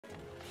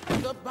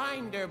The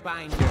binder.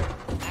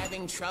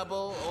 Having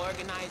trouble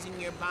organizing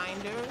your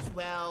binders?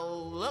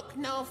 Well, look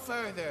no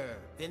further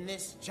than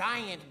this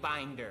giant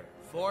binder.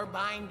 4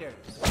 binders.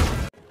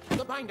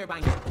 The binder.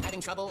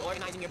 Having trouble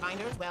organizing your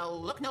binders? Well,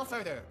 look no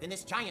further than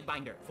this giant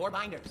binder. 4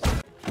 binders.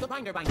 The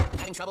binder.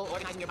 Having trouble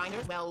organizing your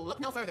binders? Well, look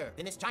no further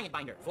than this giant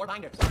binder. 4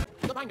 binders.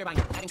 The binder.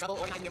 Having trouble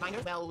organizing your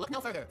binders? Well, look no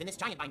further than this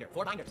giant binder.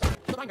 4 binders.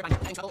 The binder.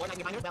 Having trouble organizing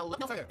your binders? Well, look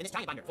no further than this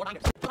giant binder. 4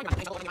 binders. The binder.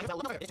 Having trouble organizing your binders? Well, look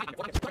no further than this giant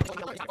binder. 4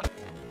 binders.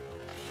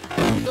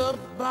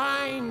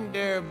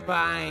 The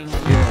binder.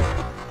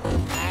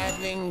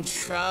 Having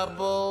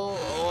trouble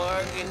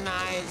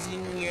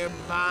organizing your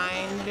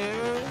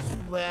binders?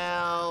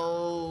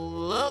 Well,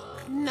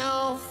 look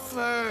no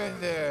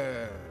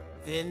further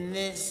than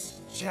this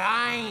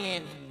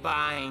giant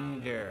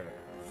binder.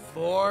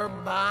 4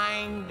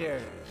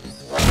 binders.